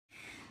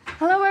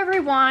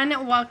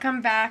everyone, welcome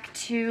back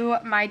to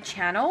my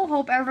channel.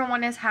 Hope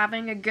everyone is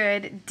having a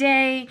good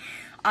day.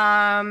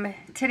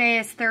 Today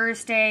is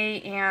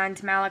Thursday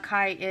and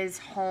Malachi is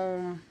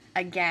home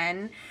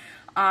again.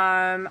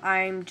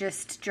 I'm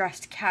just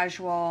dressed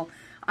casual.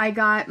 I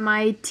got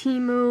my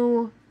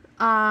Temu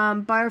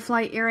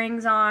butterfly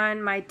earrings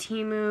on, my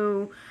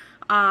Temu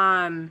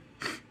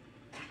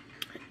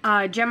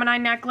Gemini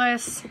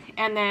necklace,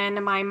 and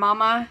then my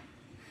mama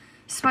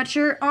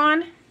sweatshirt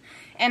on.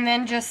 And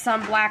then just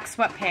some black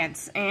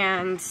sweatpants.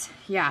 And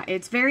yeah,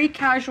 it's very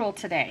casual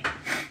today.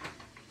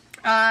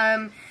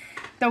 The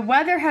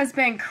weather has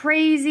been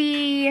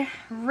crazy,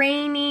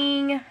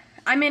 raining.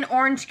 I'm in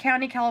Orange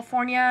County,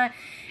 California,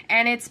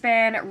 and it's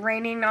been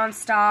raining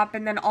nonstop.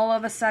 And then all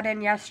of a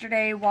sudden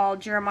yesterday, while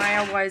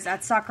Jeremiah was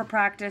at soccer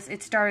practice,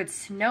 it started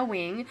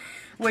snowing,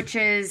 which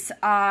is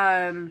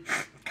kind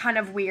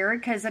of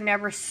weird because it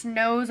never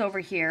snows over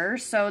here.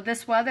 So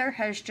this weather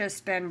has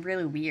just been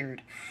really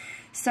weird.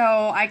 So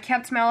I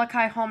kept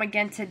Malachi home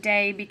again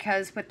today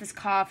because with this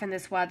cough and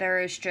this weather,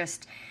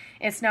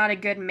 it's not a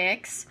good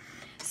mix.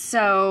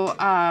 So,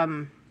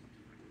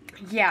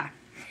 yeah.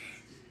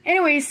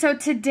 Anyway, so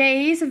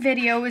today's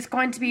video is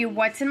going to be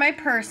what's in my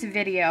purse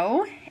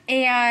video.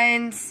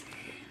 And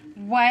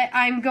what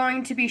I'm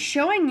going to be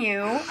showing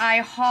you,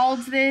 I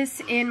hauled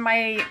this in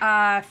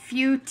my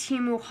few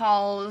Temu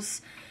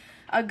hauls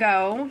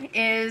ago,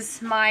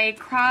 is my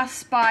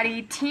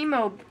crossbody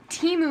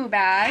Temu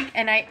bag,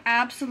 and I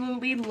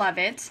absolutely love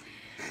it.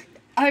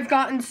 I've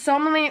gotten so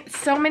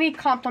many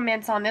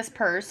compliments on this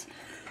purse.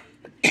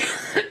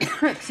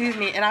 Excuse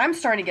me, and I'm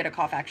starting to get a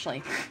cough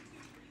actually.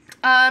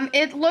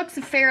 It looks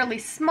fairly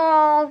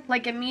small,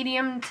 like a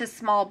medium to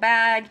small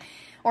bag,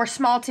 or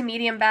small to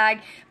medium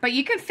bag, but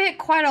you can fit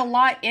quite a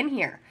lot in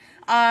here.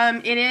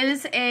 It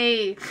is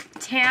a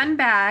tan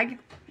bag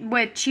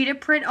with cheetah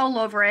print all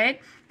over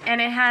it, and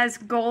it has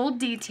gold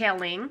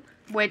detailing,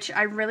 which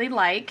I really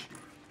like.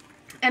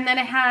 And then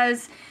it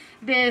has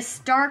this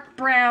dark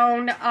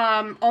brown,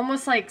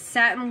 almost like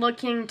satin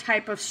looking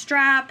type of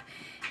strap.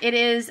 It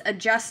is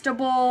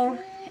adjustable,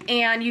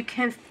 and you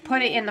can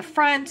put it in the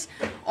front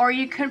or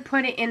you can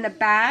put it in the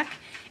back,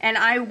 and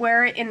I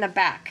wear it in the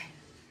back.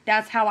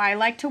 That's how I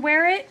like to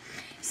wear it.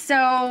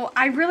 So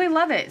I really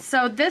love it.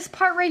 So this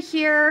part right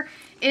here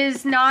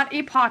is not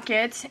a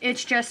pocket.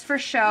 It's just for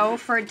show,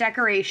 for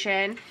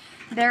decoration.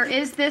 There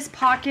is this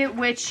pocket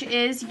which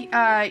is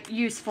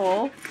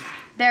useful.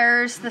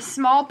 There's the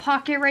small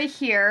pocket right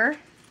here.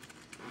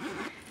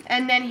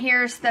 And then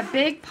here's the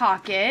big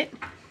pocket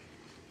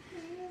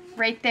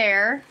right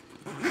there.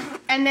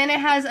 And then it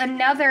has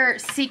another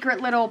secret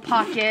little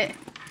pocket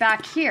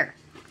back here.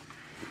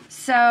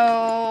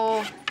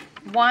 So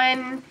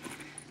 1,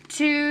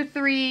 2,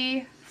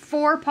 3,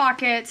 4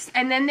 pockets.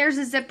 And then there's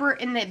a zipper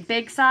in the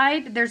big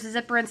side. There's a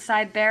zipper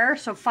inside there.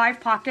 So 5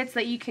 pockets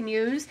that you can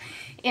use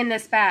in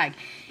this bag.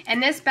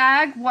 And this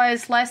bag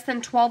was less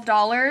than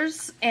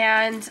 $12,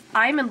 and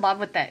I'm in love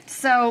with it.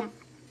 So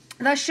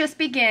let's just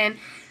begin.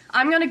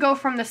 I'm going to go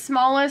from the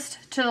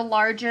smallest to the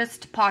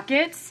largest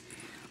pockets.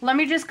 Let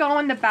me just go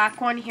in the back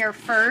one here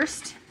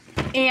first.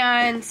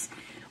 And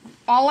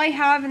all I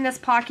have in this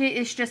pocket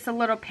is just a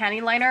little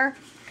panty liner.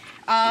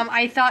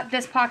 I thought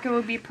this pocket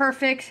would be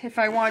perfect if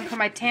I wanted to put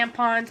my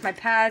tampons, my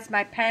pads,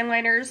 my panty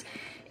liners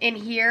in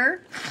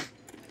here.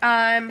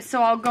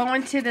 So I'll go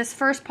into this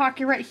first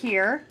pocket right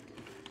here.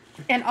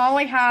 And all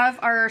I have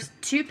are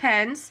 2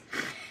 pens.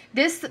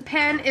 This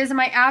pen is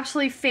my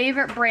absolutely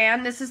favorite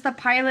brand. This is the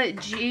Pilot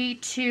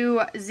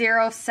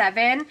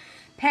G207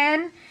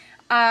 pen.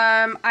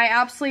 I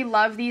absolutely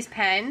love these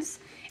pens.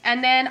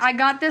 And then I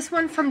got this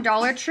one from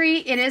Dollar Tree.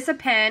 It is a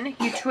pen.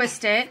 You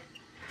twist it.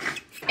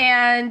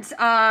 And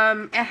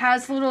it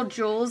has little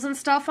jewels and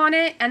stuff on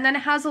it. And then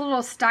it has a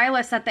little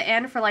stylus at the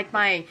end for like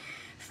my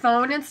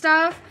phone and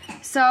stuff.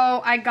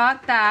 So I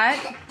got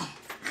that.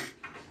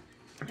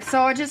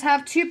 So I just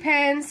have 2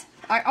 pens.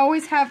 I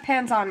always have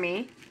pens on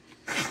me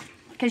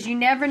because you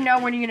never know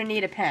when you're going to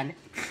need a pen.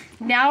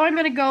 Now I'm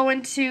going to go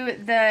into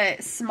the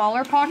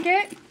smaller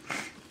pocket,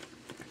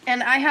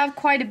 and I have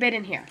quite a bit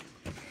in here.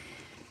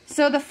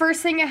 So the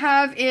first thing I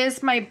have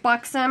is my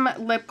Buxom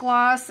lip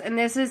gloss, and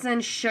this is in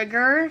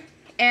sugar.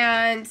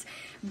 And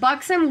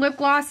Buxom lip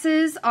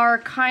glosses are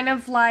kind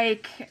of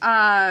like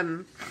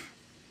has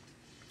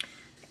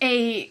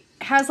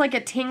like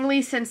a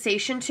tingly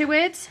sensation to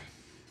it.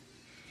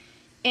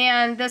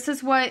 And this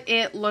is what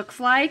it looks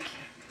like.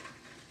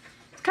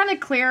 It's kind of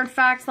clear, in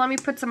fact. So let me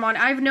put some on.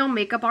 I have no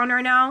makeup on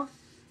right now.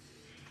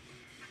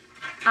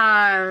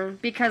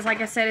 Because, like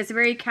I said, it's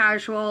very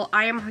casual.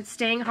 I am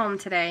staying home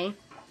today.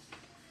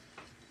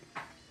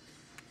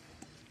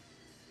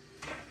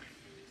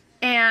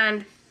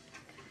 And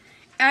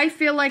I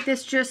feel like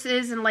this just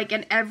isn't like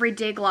an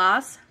everyday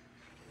gloss.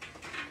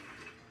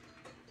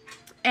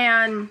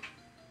 And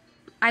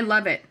I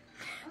love it.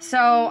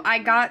 So I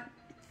got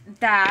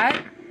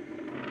that.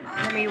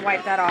 Let me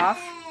wipe that off.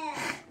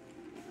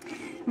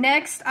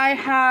 Next, I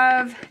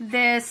have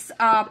this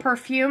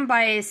perfume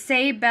by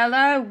Say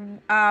Bella,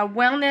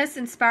 Wellness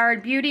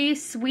Inspired Beauty,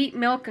 Sweet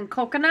Milk and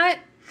Coconut.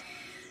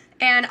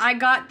 And I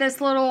got this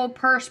little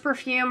purse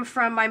perfume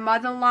from my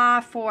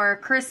mother-in-law for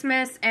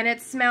Christmas, and it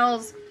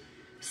smells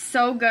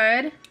so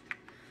good.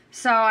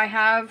 So I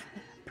have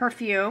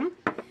perfume.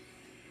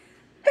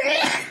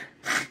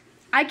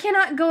 I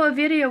cannot go a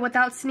video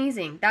without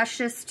sneezing. That's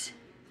just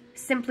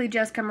simply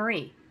Jessica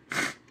Marie.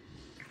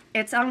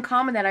 It's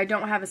uncommon that I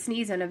don't have a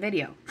sneeze in a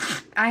video.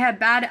 I have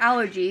bad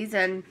allergies,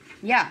 and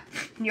yeah,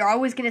 you're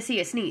always going to see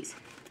a sneeze.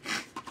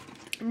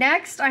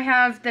 Next, I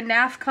have the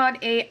Nafcon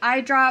A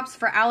eye drops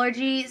for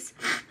allergies.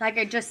 Like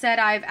I just said,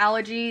 I have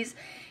allergies,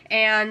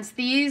 and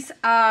these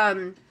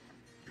eye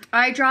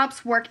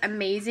drops work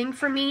amazing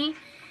for me,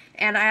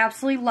 and I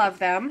absolutely love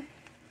them.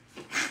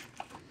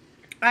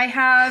 I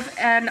have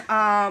an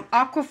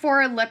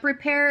Aquaphor Lip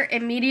Repair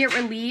Immediate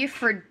Relief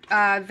for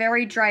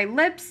very dry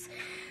lips.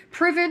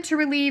 Proven to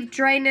relieve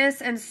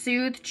dryness and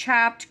soothe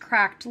chapped,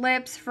 cracked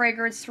lips.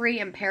 Fragrance-free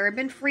and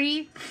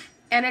paraben-free.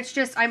 And it's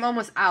just, I'm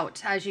almost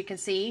out, as you can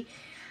see.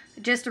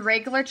 Just a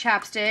regular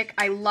chapstick.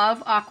 I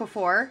love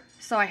Aquaphor,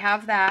 so I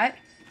have that.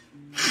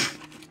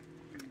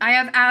 I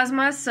have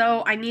asthma,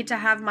 so I need to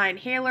have my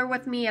inhaler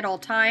with me at all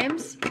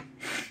times.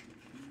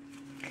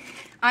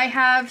 I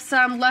have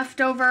some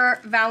leftover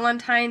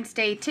Valentine's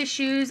Day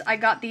tissues. I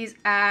got these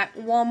at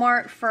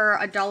Walmart for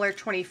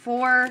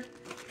 $1.24.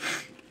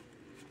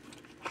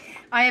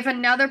 I have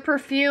another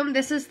perfume.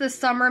 This is the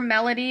Summer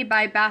Melody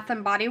by Bath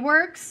 & Body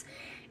Works.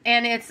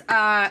 And it's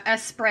a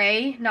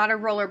spray, not a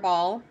roller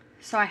ball.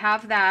 So I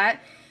have that.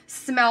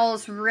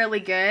 Smells really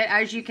good.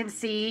 As you can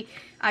see,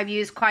 I've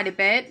used quite a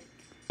bit.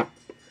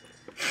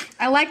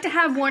 I like to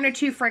have 1 or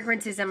 2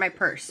 fragrances in my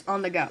purse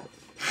on the go.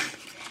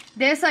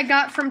 This I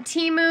got from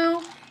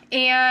Temu,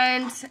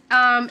 and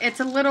it's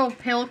a little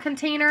pill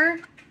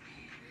container.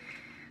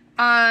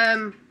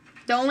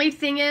 The only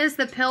thing is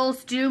the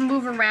pills do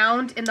move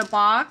around in the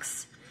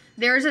box.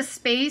 There's a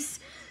space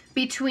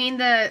between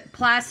the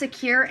plastic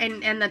here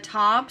and the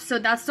top, so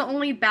that's the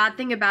only bad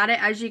thing about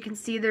it. As you can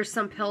see, there's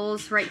some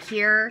pills right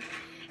here,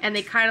 and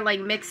they kind of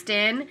like mixed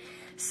in.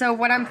 So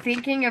what I'm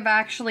thinking of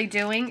actually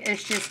doing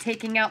is just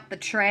taking out the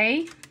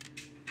tray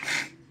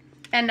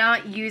and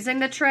not using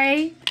the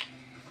tray,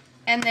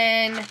 and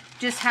then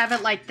just have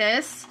it like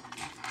this.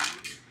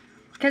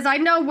 Because I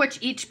know which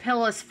each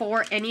pill is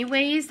for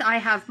anyways. I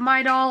have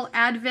Midol,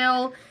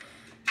 Advil,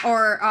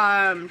 or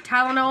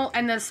Tylenol,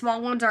 and the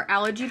small ones are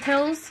allergy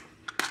pills.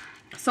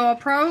 So I'll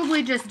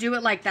probably just do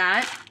it like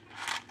that,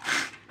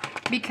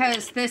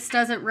 because this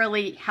doesn't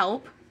really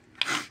help.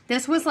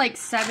 This was like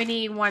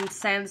 71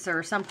 cents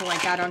or something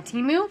like that on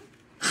Temu.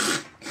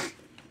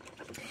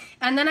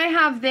 And then I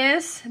have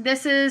this.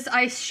 This is,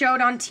 I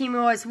showed on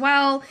Temu as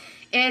well.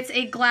 It's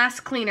a glass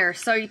cleaner.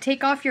 So you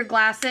take off your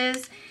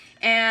glasses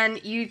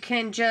and you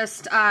can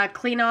just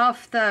clean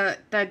off the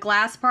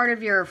glass part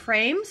of your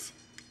frames.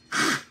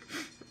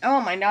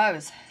 Oh, my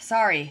nose.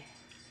 Sorry.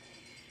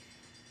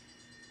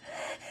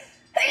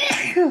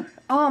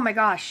 Oh my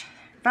gosh.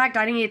 In fact,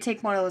 I need to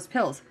take one of those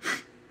pills.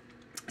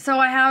 So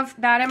I have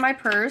that in my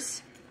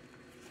purse.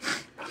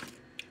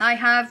 I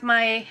have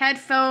my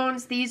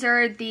headphones. These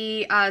are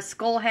the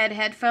Skullhead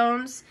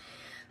headphones.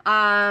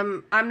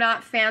 I'm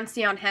not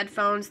fancy on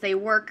headphones. They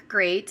work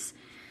great.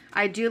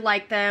 I do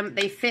like them.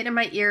 They fit in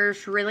my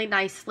ears really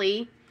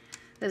nicely.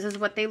 This is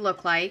what they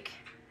look like.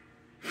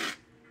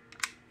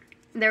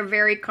 They're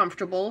very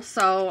comfortable.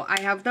 So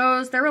I have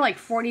those. They were like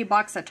 40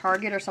 bucks at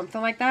Target or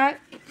something like that.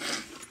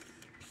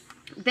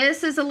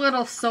 This is a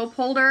little soap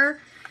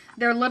holder.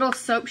 They're little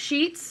soap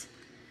sheets.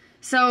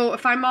 So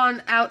if I'm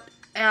out,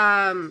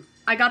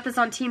 I got this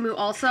on Temu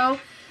also.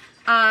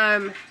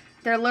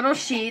 They're little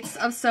sheets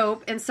of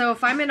soap. And so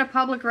if I'm in a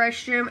public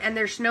restroom and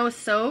there's no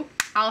soap,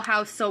 I'll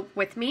have soap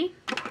with me.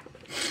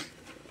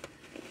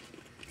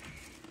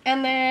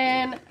 And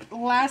then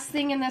last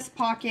thing in this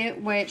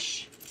pocket,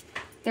 which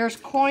there's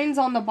coins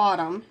on the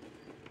bottom.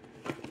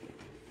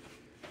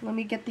 Let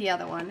me get the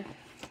other one.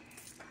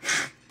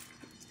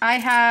 I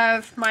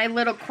have my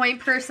little coin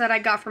purse that I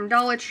got from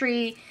Dollar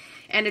Tree,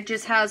 and it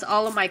just has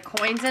all of my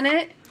coins in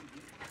it.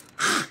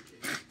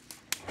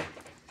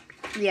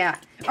 Yeah.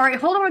 Alright,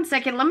 hold on one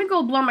second. Let me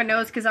go blow my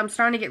nose because I'm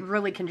starting to get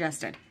really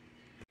congested.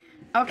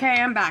 Okay,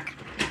 I'm back.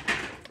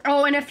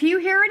 Oh, and if you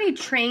hear any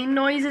train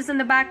noises in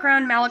the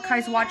background,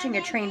 Malachi's watching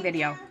a train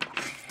video.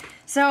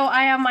 So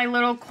I have my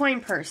little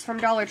coin purse from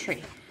Dollar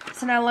Tree.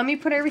 So now let me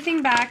put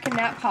everything back in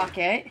that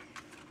pocket.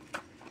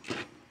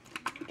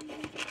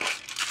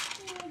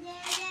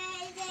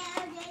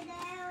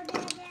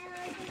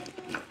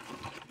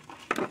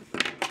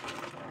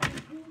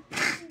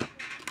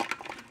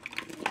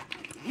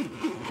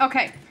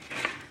 Okay,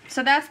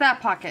 so that's that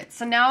pocket.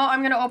 So now I'm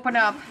going to open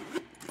up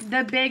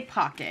the big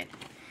pocket.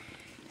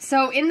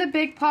 So in the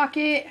big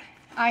pocket,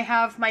 I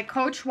have my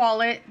Coach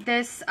wallet.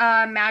 This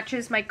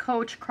matches my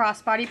Coach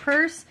crossbody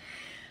purse.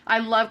 I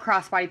love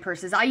crossbody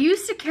purses. I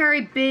used to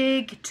carry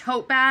big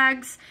tote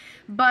bags,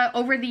 but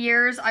over the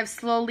years, I've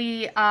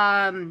slowly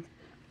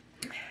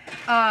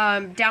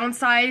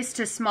downsized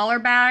to smaller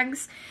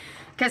bags.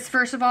 Because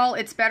first of all,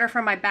 it's better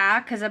for my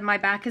back, because my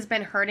back has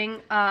been hurting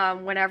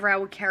whenever I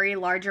would carry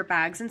larger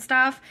bags and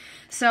stuff.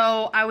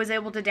 So I was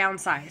able to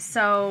downsize.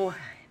 So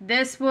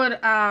this would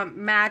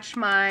match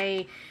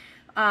my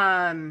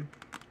Coach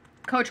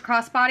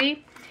crossbody.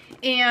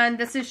 And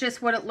this is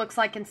just what it looks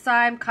like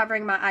inside. I'm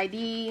covering my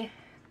ID.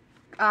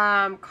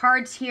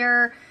 Cards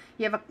here.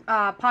 You have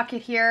a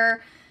pocket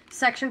here.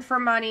 Section for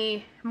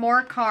money.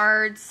 More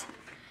cards.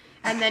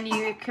 And then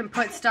you can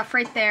put stuff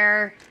right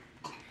there.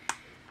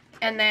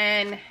 And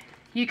then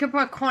you can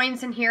put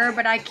coins in here,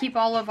 but I keep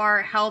all of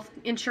our health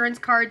insurance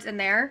cards in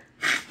there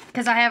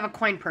because I have a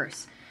coin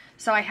purse.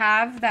 So I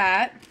have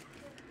that.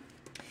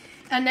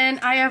 And then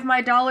I have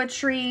my Dollar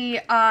Tree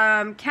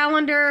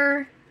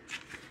calendar,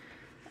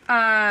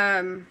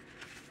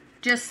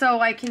 just so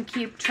I can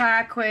keep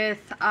track with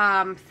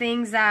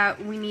things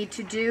that we need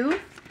to do.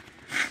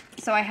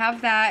 So I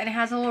have that, and it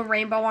has a little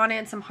rainbow on it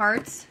and some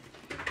hearts.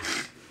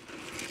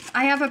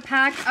 I have a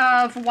pack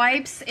of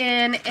wipes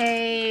in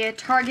a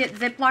Target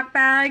Ziploc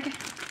bag,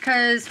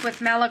 because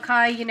with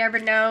Malachi, you never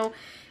know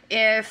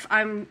if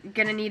I'm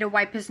going to need to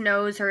wipe his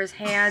nose or his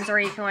hands or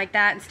anything like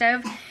that. Instead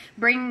of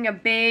bringing a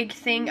big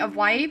thing of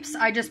wipes,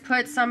 I just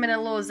put some in a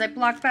little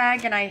Ziploc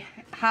bag and I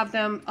have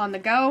them on the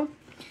go.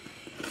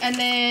 And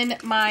then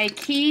my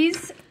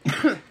keys,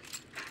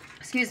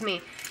 excuse me,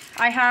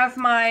 I have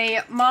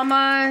my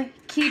Mama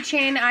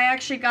keychain. I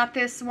actually got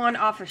this one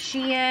off of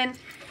Shein.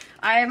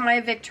 I have my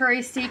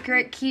Victoria's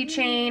Secret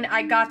keychain.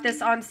 I got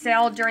this on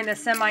sale during the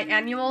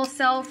semi-annual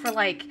sale for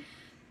like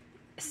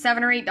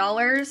 $7 or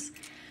 $8.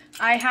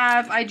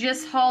 I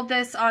just hauled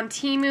this on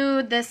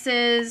Temu. This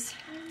is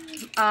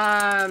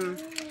an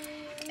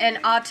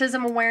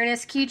autism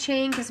awareness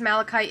keychain because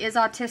Malachi is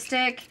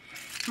autistic.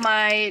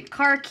 My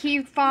car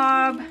key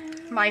fob,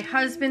 my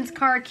husband's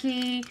car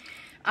key,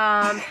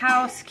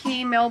 house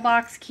key,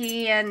 mailbox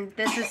key, and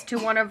this is to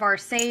one of our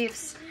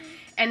safes.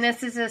 And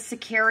this is a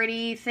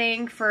security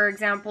thing. For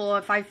example,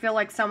 if I feel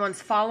like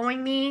someone's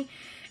following me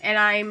and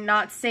I'm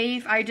not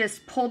safe, I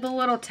just pull the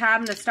little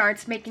tab and it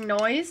starts making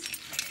noise.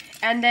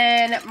 And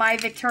then my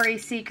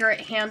Victoria's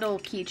Secret handle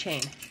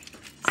keychain.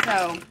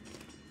 So,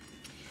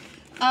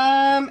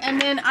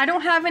 and then I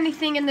don't have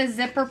anything in the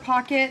zipper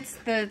pockets,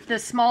 the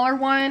smaller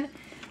one,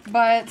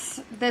 but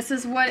this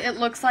is what it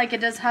looks like.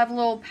 It does have a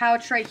little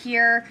pouch right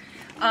here.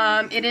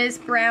 It is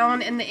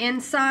brown in the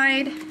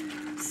inside,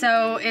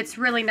 so it's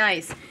really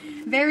nice.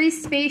 Very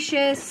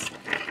spacious.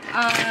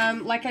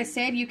 Like I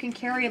said, you can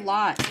carry a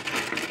lot.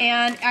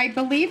 And I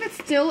believe it's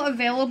still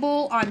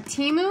available on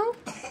Temu.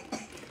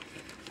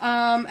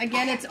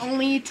 Again, it's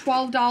only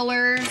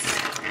 $12.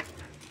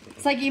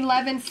 It's like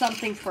 11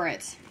 something for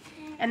it.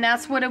 And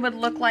that's what it would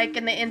look like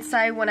in the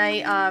inside when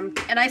I,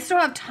 and I still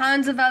have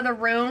tons of other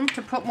room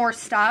to put more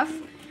stuff.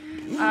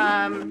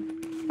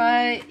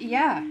 But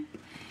yeah.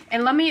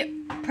 And let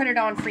me put it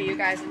on for you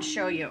guys and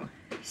show you.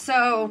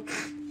 So,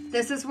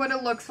 this is what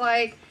it looks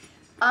like.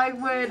 I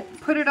would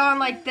put it on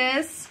like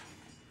this.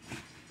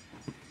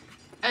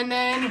 And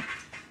then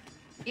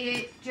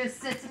it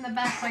just sits in the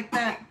back like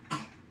that.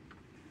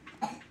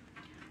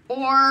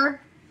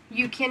 Or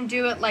you can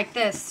do it like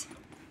this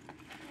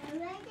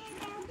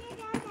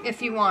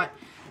if you want.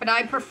 But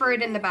I prefer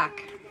it in the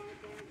back.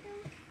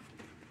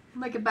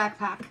 Like a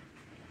backpack.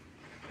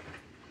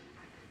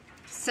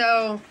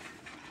 So,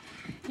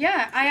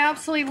 yeah, I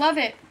absolutely love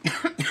it.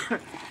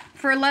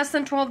 For less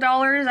than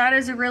 $12, that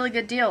is a really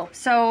good deal.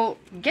 So,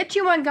 get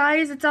you one,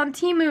 guys. It's on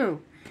Temu.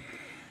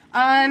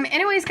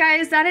 Anyways,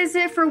 guys, that is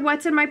it for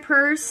what's in my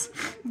purse.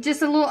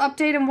 Just a little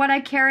update on what I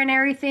carry and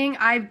everything.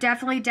 I've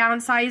definitely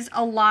downsized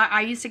a lot.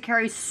 I used to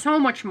carry so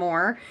much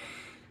more.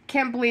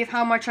 Can't believe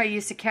how much I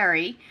used to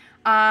carry.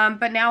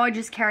 But now I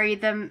just carry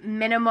the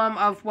minimum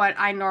of what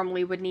I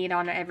normally would need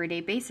on an everyday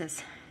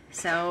basis.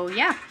 So,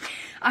 yeah.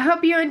 I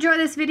hope you enjoyed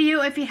this video.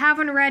 If you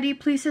haven't already,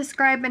 please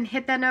subscribe and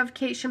hit that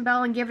notification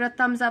bell and give it a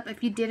thumbs up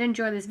if you did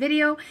enjoy this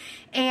video.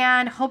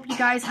 And hope you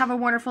guys have a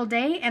wonderful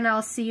day, and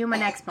I'll see you in my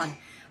next one.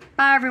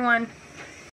 Bye, everyone.